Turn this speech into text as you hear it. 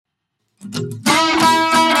You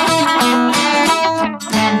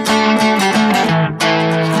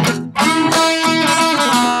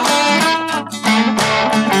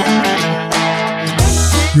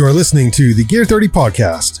are listening to the Gear 30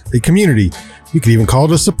 podcast, a community, you could even call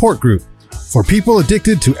it a support group, for people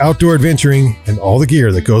addicted to outdoor adventuring and all the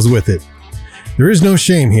gear that goes with it. There is no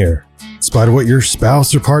shame here. In spite of what your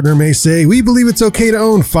spouse or partner may say, we believe it's okay to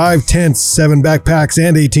own 5 tents, 7 backpacks,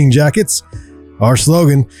 and 18 jackets. Our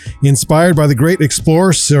slogan, inspired by the great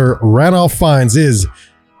explorer Sir Ranulph Fiennes, is,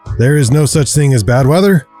 there is no such thing as bad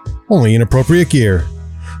weather, only inappropriate gear.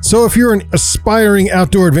 So if you're an aspiring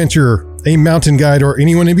outdoor adventurer, a mountain guide, or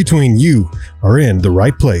anyone in between, you are in the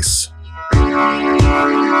right place.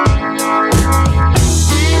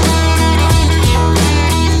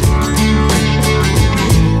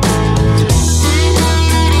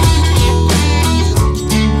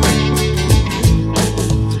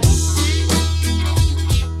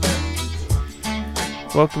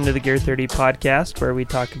 Welcome to the Gear 30 podcast, where we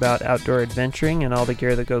talk about outdoor adventuring and all the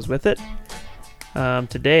gear that goes with it.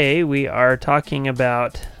 Today we are talking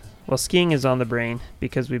about, well, skiing is on the brain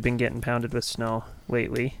because we've been getting pounded with snow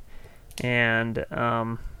lately. And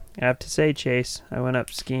I have to say, Chase, I went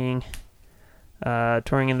up skiing,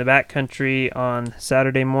 touring in the backcountry on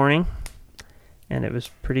Saturday morning, and it was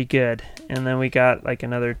pretty good. And then we got like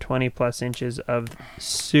another 20 plus inches of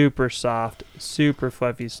super soft, super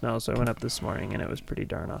fluffy snow. So I went up this morning, and it was pretty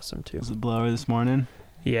darn awesome too. Was it blower this morning?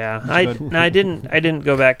 Yeah, I didn't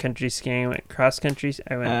go backcountry skiing. I went cross country.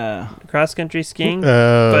 I went cross country skiing,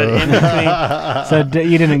 but in between. So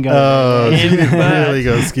you didn't go. You didn't really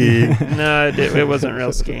go skiing. No, it wasn't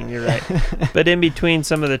real skiing. You're right. But in between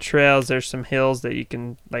some of the trails, there's some hills that you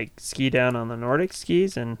can like ski down on the Nordic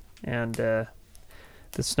skis, and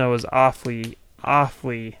the snow is awfully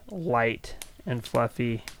light and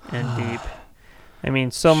fluffy and deep. I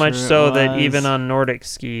mean, so much so that even on Nordic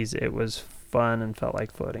skis, it was fun and felt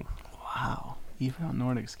like floating. Wow. Even on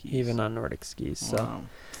Nordic skis. So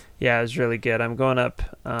yeah, it was really good. I'm going up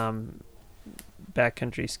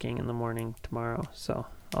backcountry skiing in the morning tomorrow, so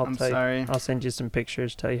I'll send you some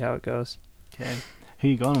pictures, tell you how it goes. Okay. Who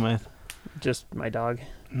you going with? Just my dog.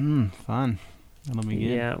 Fun. That'll be good.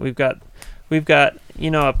 Yeah, we've got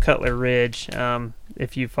up Cutler Ridge,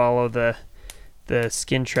 if you follow the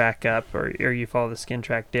skin track up or you follow the skin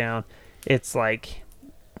track down, it's like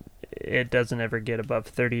it doesn't ever get above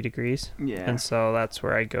 30 degrees. Yeah. And so that's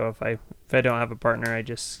where I go. If I don't have a partner, I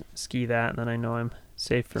just ski that, and then I know I'm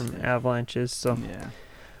safe from avalanches. So yeah.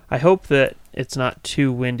 I hope that it's not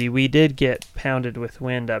too windy. We did get pounded with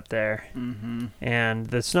wind up there. Mm-hmm. And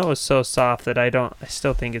the snow is so soft that I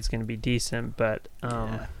still think it's going to be decent, but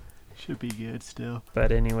should be good still.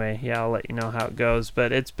 But anyway, yeah, I'll let you know how it goes.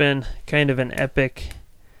 But it's been kind of an epic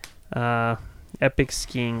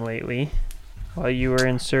skiing lately. While you were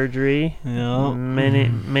in surgery,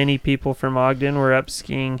 many people from Ogden were up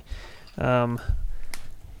skiing Epic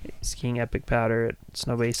Powder at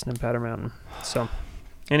Snow Basin and Powder Mountain. So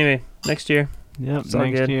anyway, next year. Yep, it's all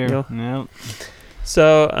next good. year. Yep.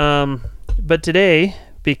 So, but today,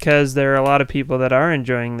 because there are a lot of people that are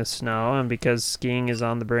enjoying the snow and because skiing is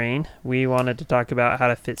on the brain, we wanted to talk about how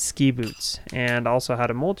to fit ski boots and also how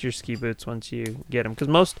to mold your ski boots once you get them. Because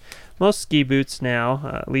most ski boots now,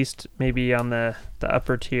 at least maybe on the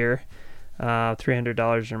upper tier,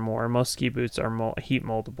 $300 or more, most ski boots are heat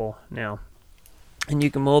moldable now. And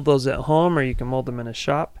you can mold those at home or you can mold them in a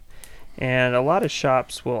shop. And a lot of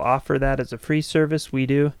shops will offer that as a free service. We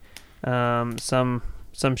do. Some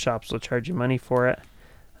shops will charge you money for it.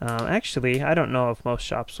 Actually, I don't know if most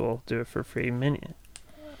shops will do it for free.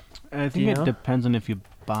 I think it depends on if you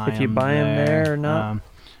buy them there or not.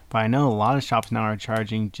 But I know a lot of shops now are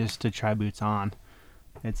charging just to try boots on.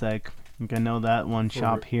 It's like I know that one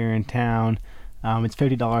shop here in town. It's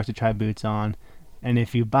 $50 to try boots on, and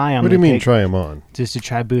if you buy them, what do you mean try them on? Just to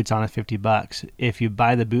try boots on is $50. If you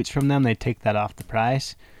buy the boots from them, they take that off the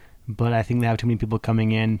price. But I think they have too many people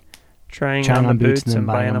coming in trying on boots and then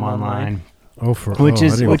buying them online. Which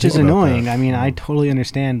is annoying. I mean, I totally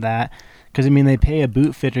understand that because they pay a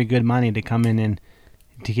boot fitter good money to come in and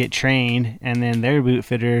to get trained, and then their boot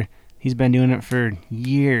fitter, he's been doing it for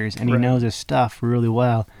years and he knows his stuff really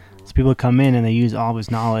well. So people come in and they use all of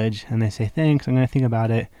his knowledge and they say, "Thanks, I'm going to think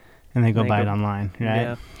about it," and they go buy it online, right?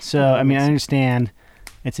 Yeah. So I understand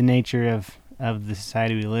it's a nature of the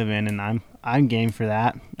society we live in, and I'm game for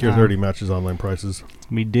that. Gear 30 matches online prices.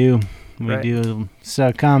 We do. We do.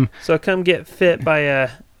 So come get fit by a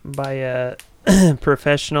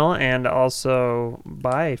professional and also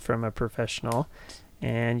buy from a professional,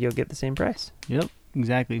 and you'll get the same price. Yep.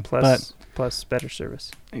 exactly. Plus better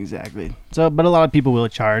service. Exactly. So, but a lot of people will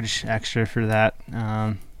charge extra for that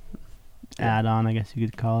add-on, I guess you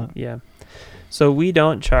could call it. Yeah. So we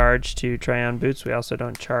don't charge to try on boots. We also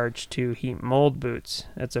don't charge to heat mold boots.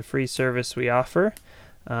 That's a free service we offer.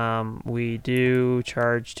 We do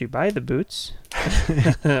charge to buy the boots.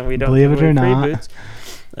 We don't believe it or not. Boots.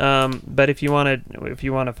 But if you want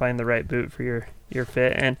to find the right boot for your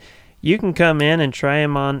fit, and you can come in and try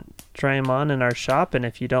them on in our shop, and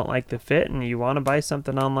if you don't like the fit and you want to buy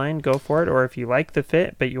something online, go for it. Or if you like the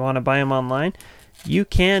fit but you want to buy them online, you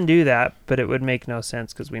can do that, but it would make no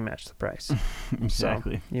sense because we match the price.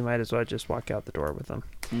 Exactly. So you might as well just walk out the door with them.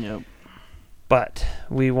 Yep. But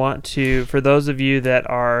we want to, for those of you that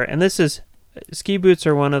are, and ski boots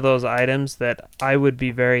are one of those items that I would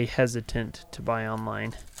be very hesitant to buy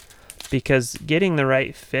online, because getting the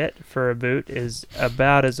right fit for a boot is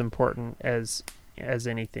about as important as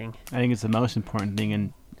anything. I think it's the most important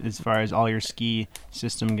thing as far as all your ski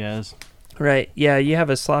system goes. Right. Yeah, you have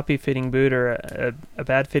a sloppy fitting boot or a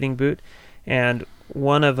bad fitting boot, and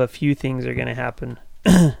one of a few things are going to happen.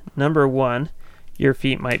 Number one, your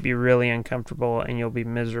feet might be really uncomfortable and you'll be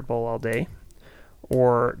miserable all day.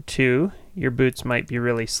 Or two, your boots might be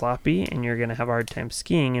really sloppy and you're going to have a hard time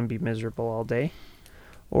skiing and be miserable all day.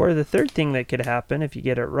 Or the third thing that could happen if you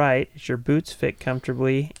get it right is your boots fit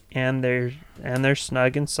comfortably and they're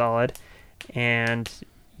snug and solid, and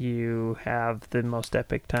you have the most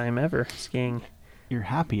epic time ever skiing. You're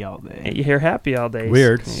happy all day. You're happy all day.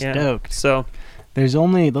 Weird. Yeah. Stoked. So those are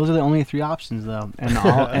the only three options though. In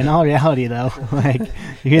all reality though, like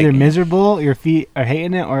you're either miserable, your feet are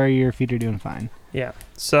hating it, or your feet are doing fine. Yeah.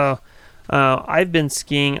 So I've been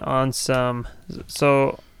skiing on some.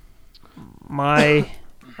 So I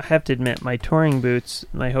have to admit, my touring boots,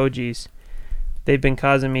 my Hojis, they've been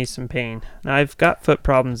causing me some pain. Now I've got foot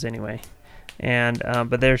problems anyway, and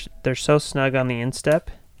but they're so snug on the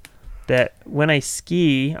instep that when I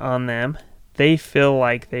ski on them, they feel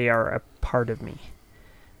like they are a part of me.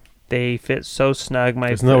 They fit so snug,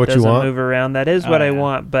 my foot doesn't move around. That is what I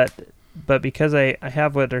want, but because I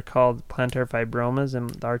have what are called plantar fibromas in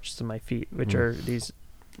the arches of my feet, which are these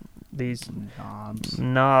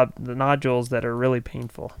nodules that are really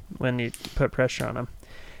painful when you put pressure on them.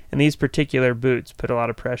 And these particular boots put a lot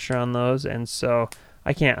of pressure on those, and so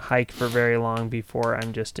I can't hike for very long before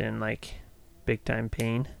I'm just in like big time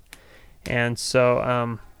pain. And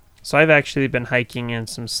so I've actually been hiking in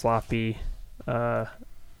some sloppy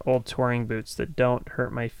old touring boots that don't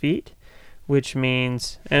hurt my feet, which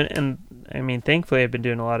means, and I mean, thankfully I've been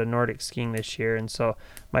doing a lot of Nordic skiing this year, and so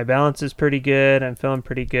my balance is pretty good, I'm feeling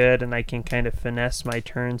pretty good, and I can kind of finesse my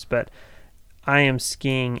turns, but I am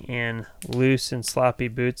skiing in loose and sloppy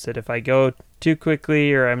boots that if I go too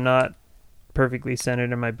quickly or I'm not perfectly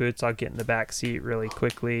centered in my boots, I'll get in the back seat really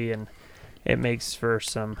quickly, and it makes for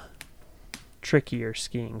some trickier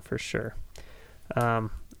skiing for sure.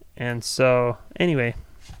 And so anyway,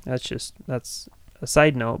 that's a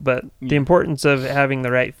side note, but the importance of having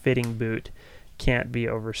the right fitting boot can't be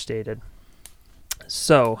overstated.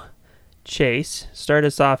 So Chase, start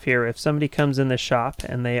us off here. If somebody comes in the shop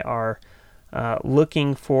and they are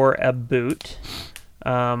looking for a boot,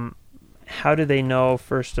 how do they know,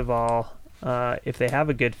 first of all, if they have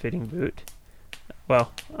a good fitting boot?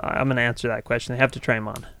 Well, I'm going to answer that question. They have to try them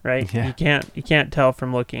on, right? Yeah. You can't tell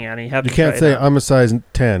from looking at it. You can't say I'm a size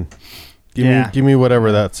 10. Give me whatever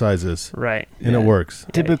that size is. Right. And it works.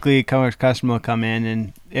 Typically, customer will come in,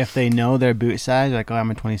 and if they know their boot size, like,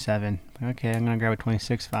 I'm a 27. Okay, I'm going to grab a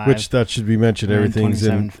 26.5. Which that should be mentioned. Everything's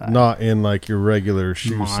not in like your regular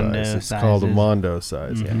shoe Mondo size. It's called a Mondo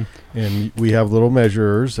size. Mm-hmm. And we have little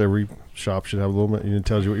measurers. Every shop should have a little, it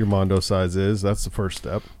tells you what your Mondo size is. That's the first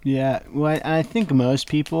step. Yeah. Well, I think most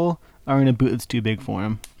people are in a boot that's too big for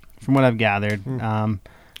them, from what I've gathered.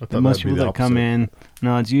 Most people that come in,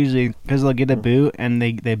 no, it's usually because they'll get a boot and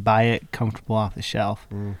they buy it comfortable off the shelf.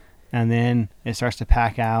 And then it starts to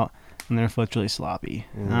pack out and their foot's really sloppy.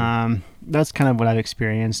 That's kind of what I've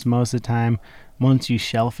experienced most of the time. Once you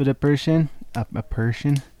shelf fit a person,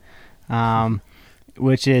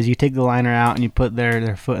 which is you take the liner out and you put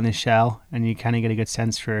their foot in the shell, and you kind of get a good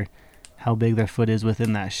sense for how big their foot is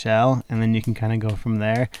within that shell, and then you can kind of go from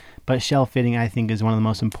there. But shell fitting, I think, is one of the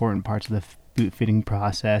most important parts of the boot fitting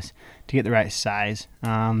process to get the right size.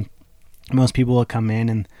 Most people will come in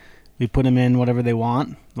and we put them in whatever they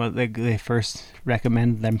want, what they first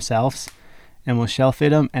recommend themselves, and we'll shell fit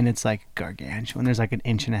them, and it's like gargantuan. There's like 1.5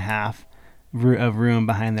 inches of room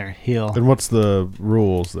behind their heel. And what's the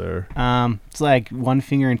rules there? It's like 1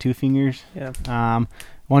 finger and 2 fingers. Yeah.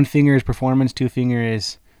 1 finger is performance, 2 finger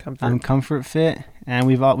is comfort fit, And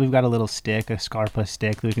we've got a little stick, a Scarpa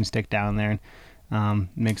stick that we can stick down there, and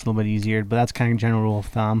makes it a little bit easier. But that's kind of general rule of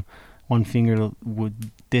thumb. 1 finger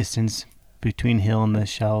would distance between heel and the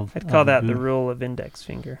shell. I'd call that the rule of index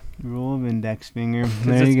finger. Rule of index finger.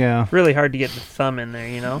 There you go. Really hard to get the thumb in there,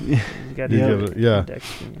 you know. You got to do index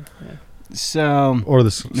finger. Yeah. So or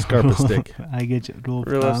the Scarpa stick. I get you. Rule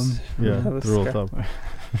of thumb. The rule of thumb.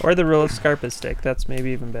 Or the rule of Scarpa stick. That's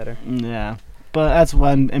maybe even better. Yeah, but that's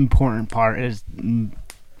one important part is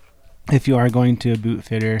if you are going to a boot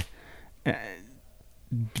fitter,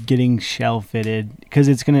 getting shell fitted, because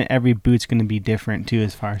every boot's gonna be different too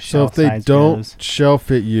as far as shell size goes. So if they don't shell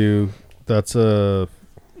fit you, that's a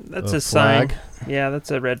sign. Yeah,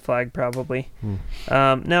 that's a red flag probably.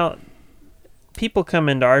 Now, people come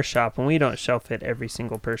into our shop and we don't shell fit every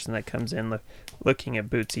single person that comes in looking at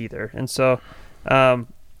boots either, and so.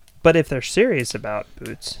 But if they're serious about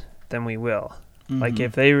boots, then we will. Like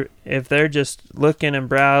if they're just looking and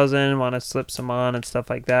browsing, want to slip some on and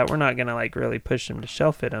stuff like that, we're not gonna like really push them to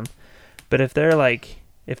shell fit them. But if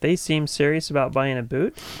they seem serious about buying a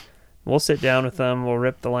boot, we'll sit down with them, we'll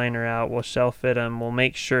rip the liner out, we'll shell fit them, we'll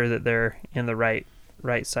make sure that they're in the right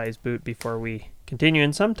size boot before we continue.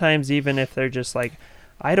 And sometimes even if they're just like,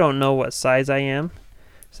 I don't know what size I am.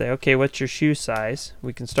 Say, okay, what's your shoe size?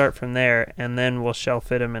 We can start from there, and then we'll shell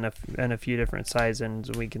fit them in a few different sizes,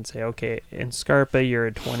 and we can say, okay, in Scarpa you're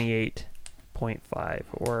a 28.5,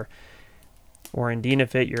 or in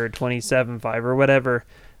Dynafit you're a 27.5, or whatever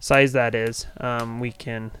size that is. We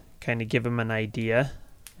can kind of give them an idea,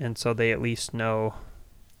 and so they at least know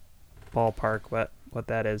ballpark what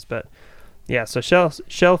that is. But yeah, so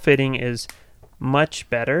shell fitting is much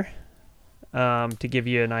better. To give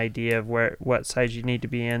you an idea of what size you need to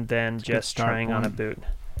be in than just trying on a boot.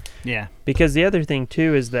 Yeah. Because the other thing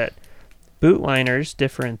too is that boot liners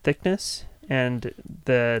differ in thickness, and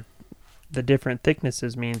the different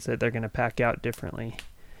thicknesses means that they're going to pack out differently.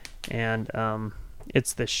 And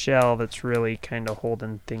it's the shell that's really kind of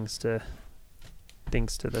holding things to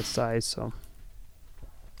the size. So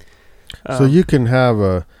you can have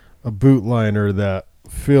a boot liner that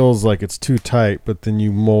feels like it's too tight, but then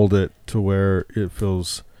you mold it to where it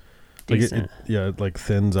feels decent. Like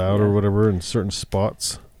thins out or whatever in certain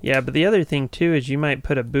spots. Yeah, but the other thing too is you might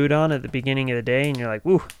put a boot on at the beginning of the day and you're like,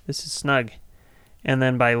 "Ooh, this is snug," and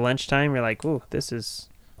then by lunchtime you're like, "Ooh, this is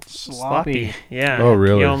sloppy." Yeah. Oh,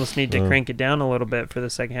 really? You almost need to crank it down a little bit for the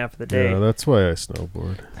second half of the day. Yeah, that's why I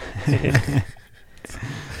snowboard.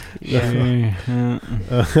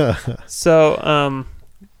 So,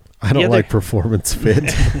 I don't like performance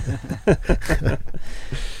fit.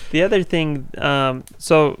 The other thing,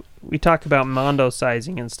 so we talk about Mondo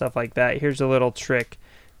sizing and stuff like that. Here's a little trick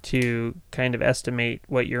to kind of estimate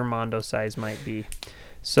what your Mondo size might be.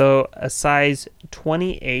 So a size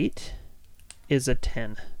 28 is a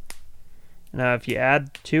 10. Now if you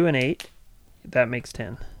add 2 and 8, that makes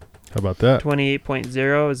 10. How about that?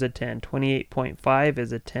 28.0 is a 10. 28.5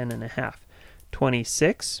 is a 10.5.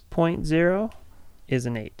 26.0 is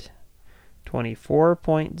an 8.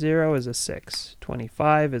 24.0 is a 6.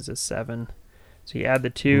 25 is a 7. So you add the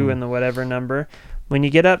 2 and the whatever number. When you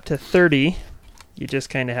get up to 30, you just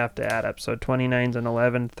kind of have to add up. So 29's an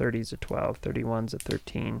 11, 30's a 12, 31's a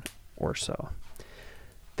 13 or so.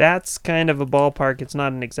 That's kind of a ballpark. It's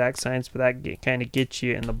not an exact science, but that kind of gets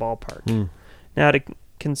you in the ballpark. Now to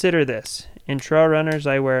consider this. In trail runners,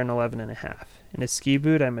 I wear an 11.5. In a ski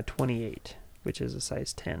boot, I'm a 28, which is a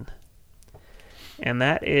size 10. And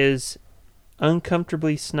that is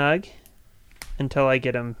uncomfortably snug until I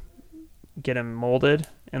get them molded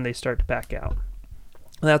and they start to pack out.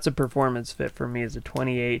 That's a performance fit for me as a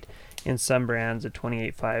 28 in some brands, a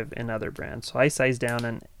 28.5 in other brands. So I size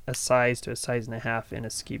down a size to a size and a half in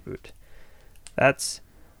a ski boot.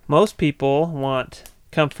 Most people want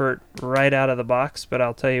comfort right out of the box, but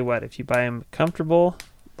I'll tell you what, if you buy them comfortable,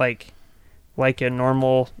 like a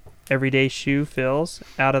normal everyday shoe feels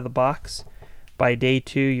out of the box, by day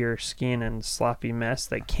 2 you're skiing in a sloppy mess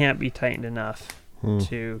that can't be tightened enough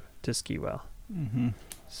to ski well.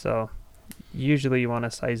 So usually you want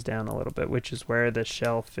to size down a little bit, which is where the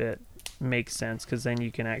shell fit makes sense, because then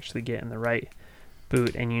you can actually get in the right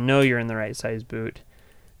boot and you know you're in the right size boot,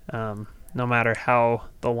 no matter how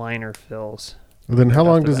the liner fills. Well, then how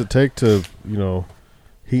long does it take to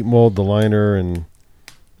heat mold the liner and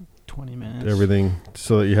 20 minutes everything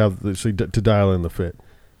so that you have to dial in the fit?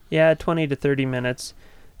 Yeah, 20 to 30 minutes.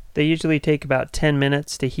 They usually take about 10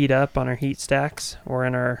 minutes to heat up on our heat stacks or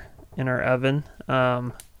in our oven.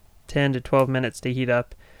 10 to 12 minutes to heat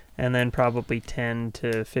up, and then probably 10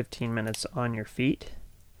 to 15 minutes on your feet.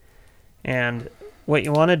 And what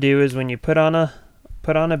you want to do is when you put on a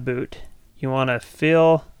boot, You want to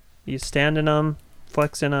feel, you stand in them,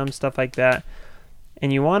 flex in them, stuff like that.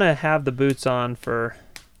 And you want to have the boots on for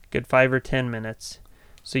a good 5 or 10 minutes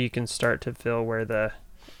so you can start to feel where the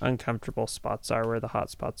uncomfortable spots are, where the hot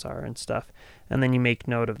spots are and stuff. And then you make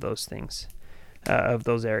note of those things, of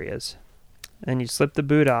those areas. Then you slip the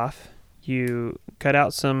boot off. You cut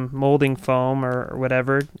out some molding foam or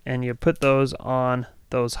whatever, and you put those on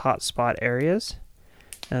those hot spot areas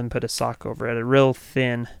and put a sock over it, a real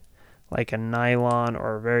thin, like a nylon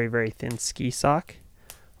or a very, very thin ski sock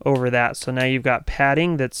over that. So now you've got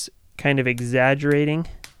padding that's kind of exaggerating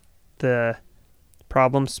the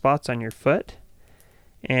problem spots on your foot.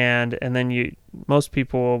 And then most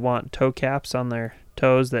people will want toe caps on their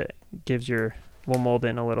toes that will mold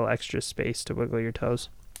in a little extra space to wiggle your toes.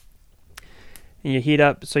 And you heat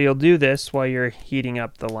up, so you'll do this while you're heating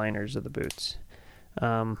up the liners of the boots.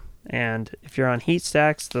 And if you're on heat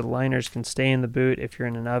stacks, the liners can stay in the boot. If you're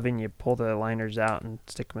in an oven, you pull the liners out and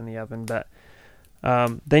stick them in the oven. But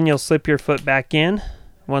then you'll slip your foot back in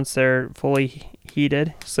once they're fully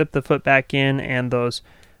heated. Slip the foot back in, and those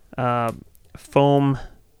foam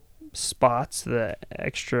spots, the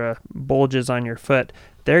extra bulges on your foot,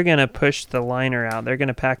 they're going to push the liner out. They're going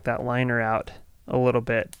to pack that liner out a little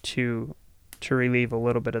bit to relieve a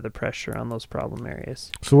little bit of the pressure on those problem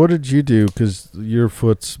areas. So what did you do? Because your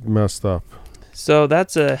foot's messed up. So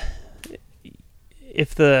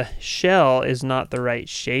if the shell is not the right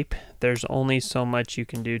shape, there's only so much you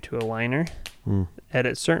can do to a liner. At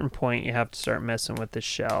a certain point, you have to start messing with the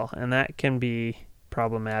shell, and that can be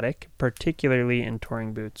problematic, particularly in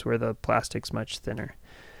touring boots where the plastic's much thinner.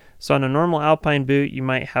 So on a normal alpine boot, you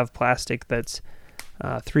might have plastic that's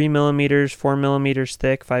 3 millimeters, 4 millimeters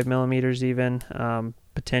thick, 5 millimeters even,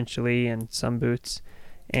 potentially in some boots.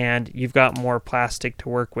 And you've got more plastic to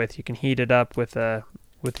work with. You can heat it up with a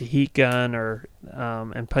heat gun or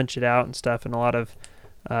and punch it out and stuff. And a lot of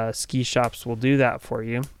ski shops will do that for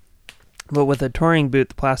you. But with a touring boot,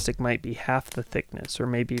 the plastic might be half the thickness or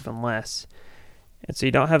maybe even less. And so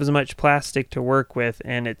you don't have as much plastic to work with,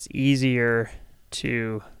 and it's easier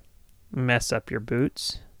to mess up your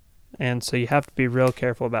boots. And so you have to be real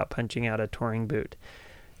careful about punching out a touring boot.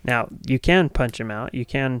 Now, you can punch them out.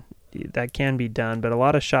 That can be done, but a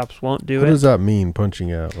lot of shops won't do it. What does that mean,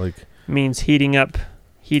 punching out? Like, it means heating up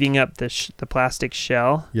the plastic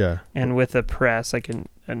shell. Yeah. And with a press, like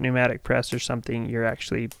a pneumatic press or something, you're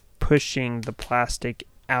actually pushing the plastic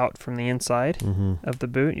out from the inside of the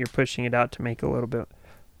boot. You're pushing it out to make a little bit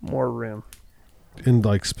more room. In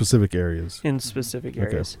like specific areas? In specific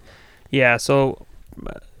areas. Okay. Yeah, so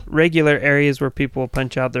regular areas where people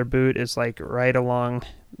punch out their boot is like right along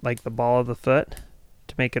like the ball of the foot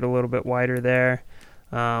to make it a little bit wider there.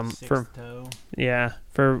 Sixth toe. Yeah.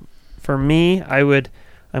 For me,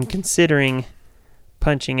 I'm considering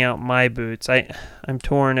punching out my boots. I'm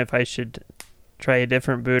torn if I should try a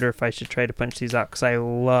different boot or if I should try to punch these out, because I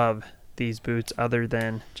love these boots other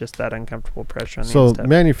than just that uncomfortable pressure on the instep. So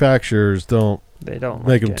manufacturers don't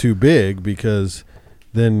make them too big, because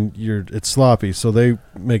then it's sloppy, so they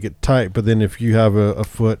make it tight. But then if you have a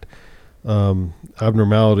foot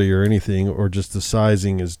abnormality or anything, or just the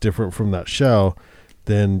sizing is different from that shell,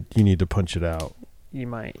 then you need to punch it out. You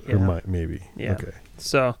might. Yeah. Or maybe. Yeah. Okay.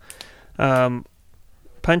 So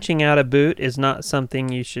punching out a boot is not something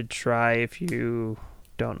you should try if you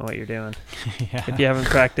don't know what you're doing. Yeah. If you haven't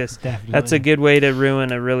practiced. Definitely. That's a good way to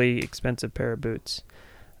ruin a really expensive pair of boots.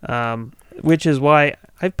 Which is why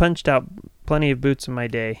I've punched out plenty of boots in my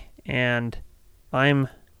day, and I'm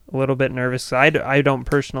a little bit nervous. I don't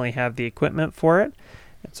personally have the equipment for it,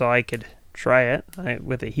 and so I could try it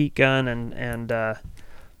with a heat gun and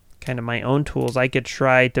kind of my own tools. I could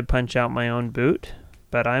try to punch out my own boot,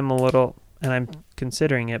 but I'm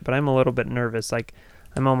considering it, but I'm a little bit nervous. Like,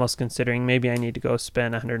 I'm almost considering maybe I need to go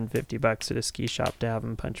spend $150 at a ski shop to have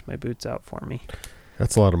them punch my boots out for me.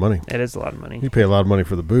 That's a lot of money. It is a lot of money. You pay a lot of money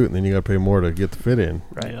for the boot, and then you got to pay more to get the fit in.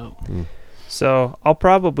 Right. Yep. So I'll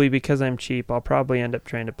probably, because I'm cheap, I'll probably end up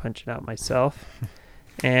trying to punch it out myself.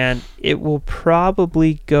 And it will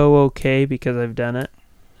probably go okay because I've done it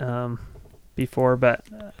before, but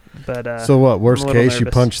so what, worst case, you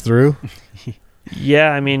punch through?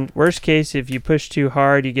 Yeah, I mean, worst case, if you push too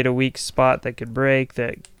hard, you get a weak spot that could break,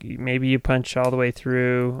 that maybe you punch all the way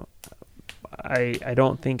through. I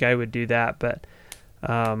don't think I would do that, but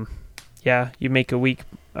yeah, you make a weak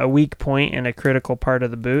point in a critical part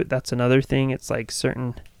of the boot. That's another thing. It's like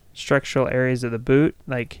certain structural areas of the boot,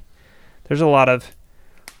 like there's a lot of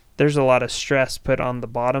stress put on the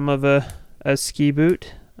bottom of a ski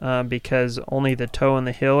boot because only the toe and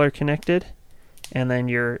the heel are connected, and then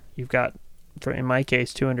you've got in my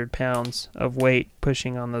case, 200 pounds of weight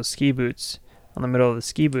pushing on those ski boots, on the middle of the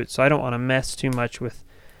ski boots. So I don't want to mess too much with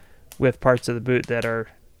parts of the boot that are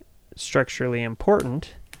structurally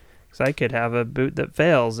important, because I could have a boot that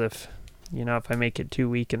fails if I make it too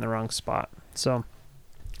weak in the wrong spot. So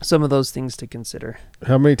some of those things to consider.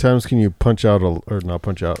 How many times can you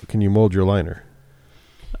can you mold your liner?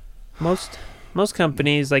 Most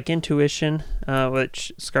companies like Intuition,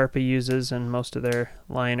 which Scarpa uses, and most of their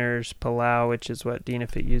liners, Palau, which is what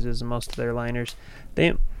Dynafit uses, and most of their liners,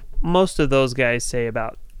 most of those guys say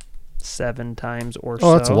about 7 times or so.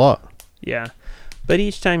 Oh, that's a lot. Yeah, but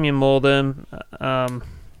each time you mold them,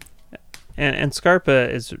 and Scarpa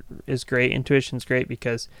is great. Intuition's great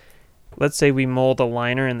because, let's say we mold a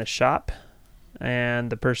liner in the shop, and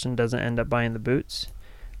the person doesn't end up buying the boots,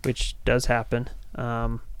 which does happen.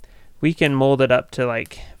 We can mold it up to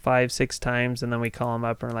like 5-6 times, and then we call them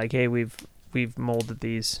up and we're like, hey, we've molded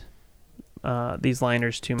these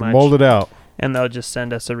liners too much. Mold it out. And they'll just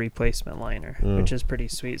send us a replacement liner, which is pretty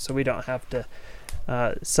sweet. So we don't have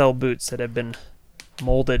to sell boots that have been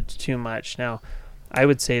molded too much. Now, I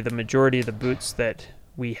would say the majority of the boots that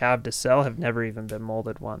we have to sell have never even been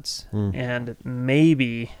molded once. And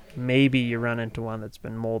maybe you run into one that's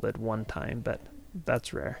been molded one time, but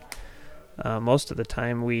that's rare. Most of the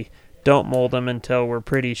time we don't mold them until we're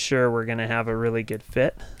pretty sure we're going to have a really good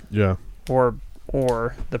fit. Yeah.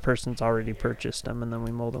 Or the person's already purchased them, and then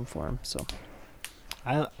we mold them for them. So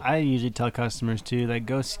I usually tell customers too, like,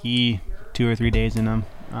 go ski 2 or 3 days in them.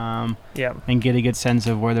 And get a good sense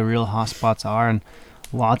of where the real hot spots are. And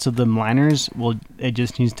lots of them liners it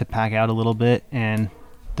just needs to pack out a little bit, and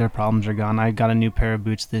their problems are gone. I got a new pair of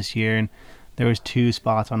boots this year, and there was 2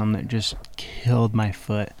 spots on them that just killed my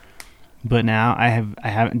foot. But now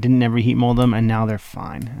didn't never heat mold them, and now they're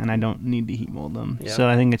fine, and I don't need to heat mold them. Yeah. So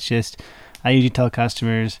I think it's just, I usually tell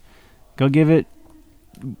customers, go give it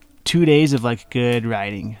 2 days of like good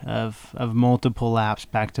riding, of multiple laps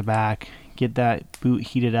back to back. Get that boot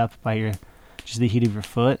heated up by just the heat of your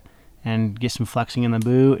foot, and get some flexing in the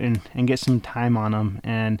boot, and get some time on them.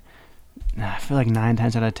 And I feel like 9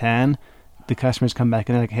 times out of 10, the customers come back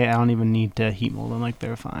and they're like, hey, I don't even need to heat mold them, like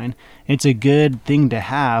they're fine. It's a good thing to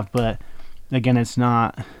have, but again, it's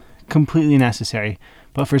not completely necessary.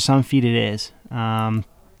 But for some feet it is.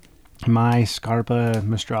 My Scarpa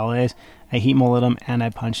Mistrales, I heat molded them and I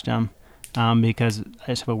punched them because I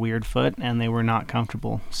just have a weird foot and they were not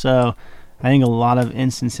comfortable. So I think a lot of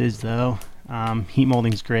instances though, heat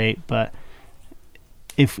molding is great, but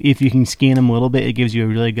if you can scan them a little bit, it gives you a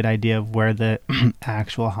really good idea of where the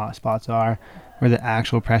actual hot spots are, where the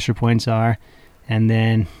actual pressure points are. And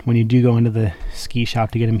then when you do go into the ski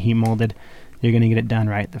shop to get them heat molded, you're going to get it done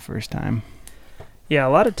right the first time. Yeah, a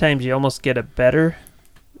lot of times you almost get a better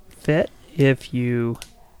fit if you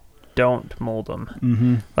don't mold them.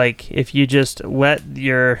 Mm-hmm. Like if you just let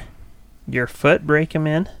your foot break them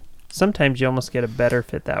in, sometimes you almost get a better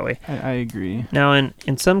fit that way. I agree. Now,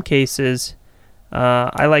 in some cases,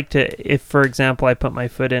 I like to, if for example I put my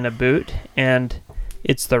foot in a boot and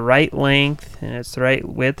it's the right length and it's the right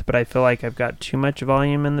width, but I feel like I've got too much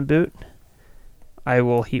volume in the boot, I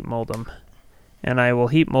will heat mold them. And I will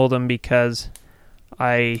heat mold them because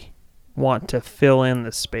I want to fill in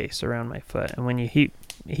the space around my foot. And when you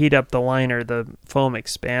heat up the liner, the foam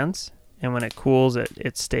expands, and when it cools,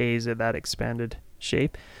 it stays at that expanded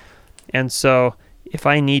shape. And so if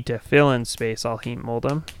I need to fill in space, I'll heat mold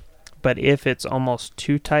them. But if it's almost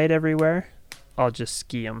too tight everywhere, I'll just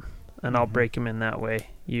ski them, and I'll break them in that way.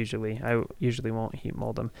 I usually won't heat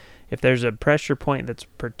mold them. If there's a pressure point that's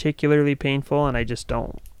particularly painful and I just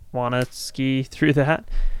don't want to ski through that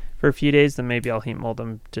for a few days, then maybe I'll heat mold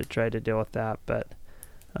them to try to deal with that. But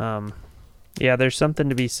yeah, there's something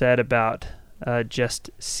to be said about just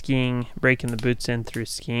skiing, breaking the boots in through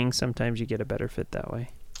skiing. Sometimes you get a better fit that way.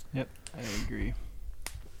 Yep, I agree.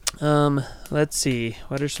 Let's see.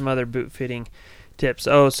 What are some other boot fitting tips?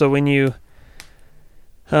 Oh, so when you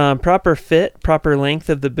proper fit, proper length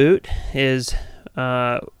of the boot is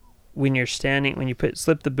when you're standing, when you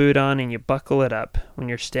slip the boot on and you buckle it up. When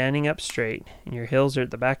you're standing up straight and your heels are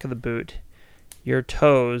at the back of the boot, your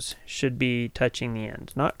toes should be touching the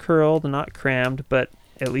end. Not curled, not crammed, but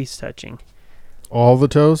at least touching. All the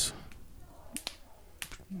toes?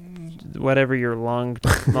 Whatever your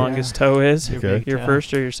longest toe is. Okay. Your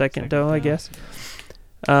first or your second toe, I guess.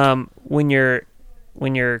 When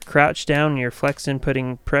you're crouched down and you're flexing,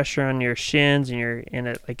 putting pressure on your shins, and you're in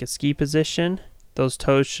like a ski position, those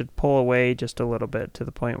toes should pull away just a little bit to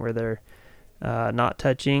the point where they're not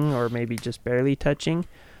touching or maybe just barely touching.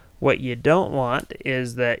 What you don't want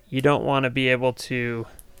is that you don't want to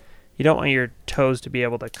you don't want your toes to be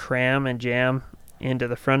able to cram and jam into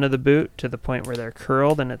the front of the boot to the point where they're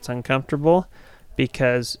curled and it's uncomfortable,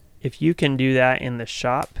 because if you can do that in the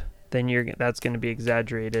shop, then that's going to be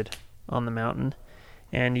exaggerated on the mountain,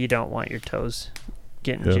 and you don't want your toes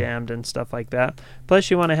getting jammed and stuff like that. Plus,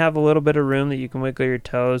 you want to have a little bit of room that you can wiggle your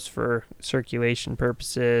toes for circulation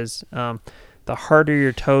purposes. The harder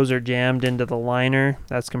your toes are jammed into the liner,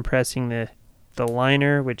 that's compressing the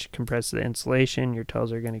liner, which compresses the insulation. Your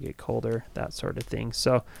toes are going to get colder, that sort of thing.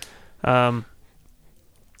 So it's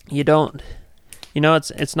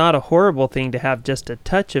not a horrible thing to have just a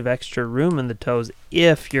touch of extra room in the toes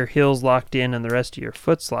if your heel's locked in and the rest of your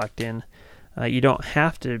foot's locked in. You don't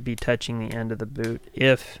have to be touching the end of the boot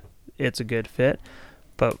if it's a good fit.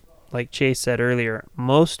 But like Chase said earlier,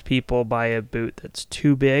 most people buy a boot that's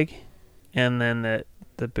too big, and then the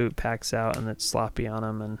boot packs out and it's sloppy on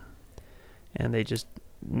them, and they just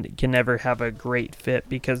can never have a great fit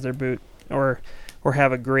because their boot, or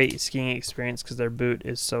have a great skiing experience because their boot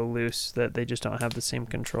is so loose that they just don't have the same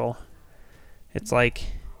control. It's like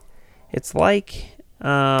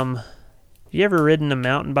have you ever ridden a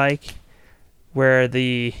mountain bike where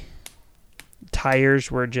the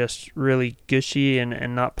tires were just really gushy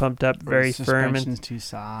and not pumped up, very firm, and too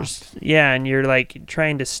soft? Yeah, and you're like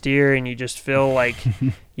trying to steer and you just feel like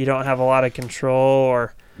you don't have a lot of control,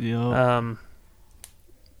 or I'm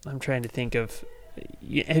trying to think of,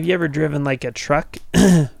 have you ever driven like a truck,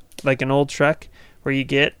 like an old truck, where you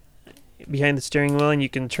get behind the steering wheel and you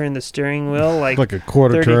can turn the steering wheel like a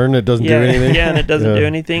quarter turn? It doesn't do anything. Yeah, and it doesn't do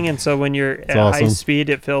anything. And so when you're at high speed,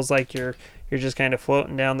 it feels like you're just kind of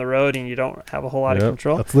floating down the road and you don't have a whole lot of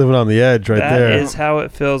control. That's living on the edge there. That is how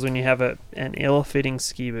it feels when you have an ill-fitting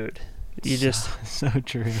ski boot. You just so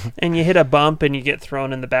true. And you hit a bump and you get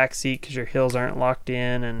thrown in the back seat because your heels aren't locked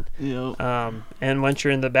in, and once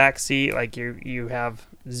you're in the back seat, like you have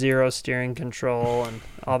zero steering control and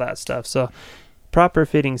all that stuff. So proper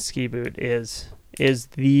fitting ski boot is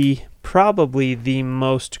probably the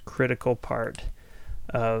most critical part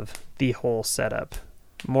of the whole setup.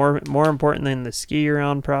 More important than the ski you're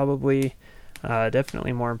on, probably.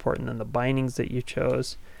 Definitely more important than the bindings that you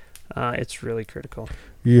chose. It's really critical.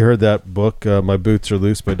 You heard that book, My Boots Are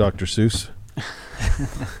Loose, by Dr. Seuss?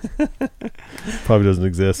 Probably doesn't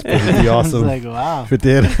exist, but it'd be awesome. Like, wow. If it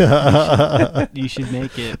did. You should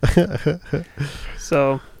make it.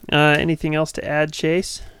 So, anything else to add,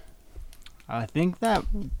 Chase? I think that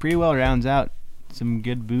pretty well rounds out some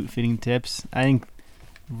good boot fitting tips. I think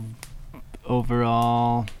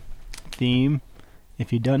overall theme,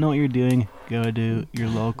 if you don't know what you're doing, go to your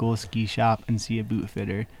local ski shop and see a boot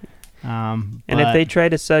fitter. And if they try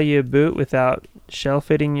to sell you a boot without shell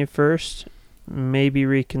fitting you first, maybe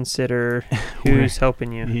reconsider who's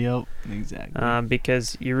helping you. Yep, exactly.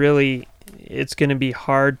 Because it's going to be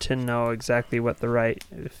hard to know exactly what the right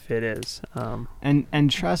fit is.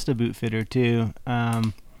 And trust a boot fitter too,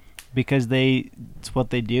 because it's what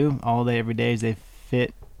they do all day, every day is they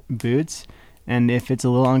fit boots. And if it's a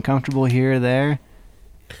little uncomfortable here or there,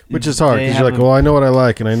 which is hard because you're like, I know what I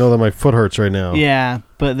like, and I know that my foot hurts right now. Yeah,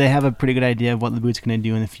 but they have a pretty good idea of what the boot's going to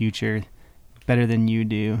do in the future, better than you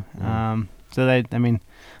do. So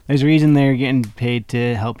there's a reason they're getting paid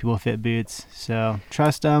to help people fit boots. So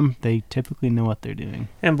trust them; they typically know what they're doing.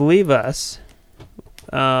 And believe us,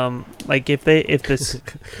 like if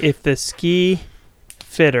the ski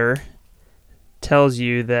fitter tells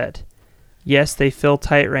you that yes, they feel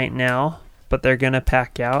tight right now, but they're going to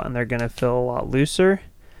pack out and they're going to feel a lot looser,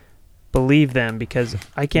 believe them, because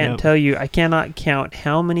I can't tell you, I cannot count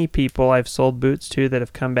how many people I've sold boots to that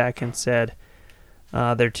have come back and said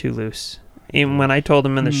they're too loose. And when I told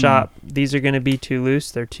them in the shop, these are going to be too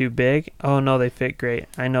loose, they're too big. Oh, no, they fit great.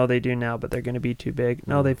 I know they do now, but they're going to be too big.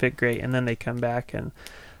 No, they fit great. And then they come back and,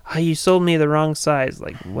 you sold me the wrong size.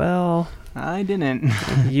 Like, well, I didn't.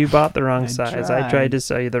 You bought the wrong size. I tried to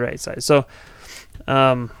sell you the right size. So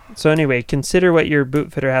anyway, consider what your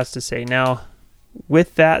boot fitter has to say. Now,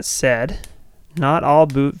 with that said, not all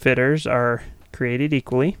boot fitters are created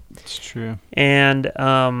equally. It's true. And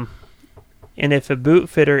if a boot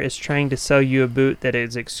fitter is trying to sell you a boot that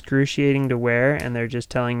is excruciating to wear and they're just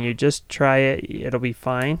telling you, just try it, it'll be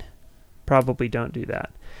fine, probably don't do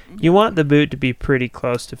that. You want the boot to be pretty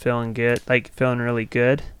close to feeling good, like feeling really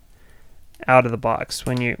good out of the box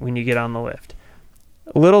when you get on the lift.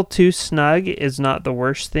 A little too snug is not the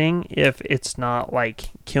worst thing if it's not like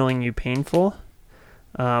killing you painful.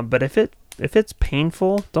 But if it's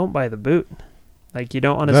painful, don't buy the boot. Like, you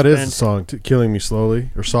don't want to spend... That is the song, Killing Me Slowly,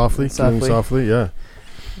 or Softly. Killing Me Softly, yeah.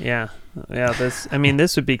 Yeah,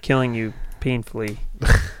 this would be killing you painfully.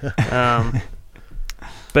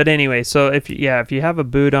 But anyway, so if you have a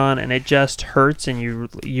boot on and it just hurts and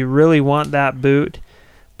you really want that boot,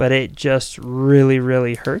 but it just really,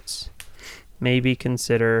 really hurts, maybe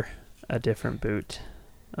consider a different boot.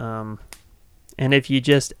 And if you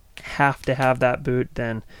just have to have that boot,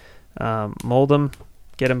 then mold them,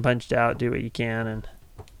 get them punched out, do what you can,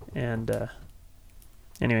 and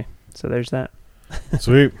anyway, so there's that.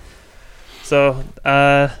 Sweet. So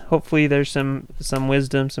hopefully there's some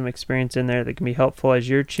wisdom, some experience in there that can be helpful as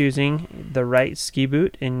you're choosing the right ski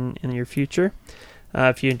boot in your future.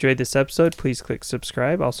 If you enjoyed this episode, please click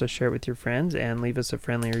subscribe. Also share it with your friends and leave us a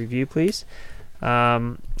friendly review, please.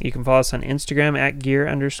 You can follow us on Instagram at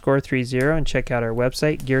gear_30 and check out our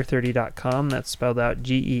website, gear30.com. That's spelled out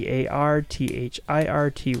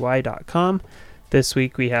GEARTHIRTY.com. This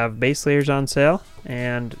week we have base layers on sale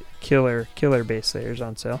and killer base layers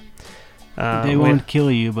on sale. They won't kill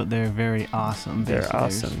you, but they're very awesome base layers. They're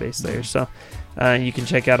awesome base layers. So you can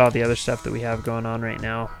check out all the other stuff that we have going on right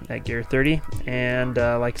now at Gear 30 and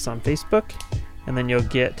like us on Facebook, and then you'll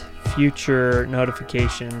get future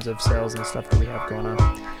notifications of sales and stuff that we have going on.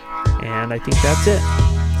 And I think that's it.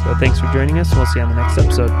 So thanks for joining us. We'll see you on the next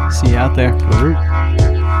episode. See you out there.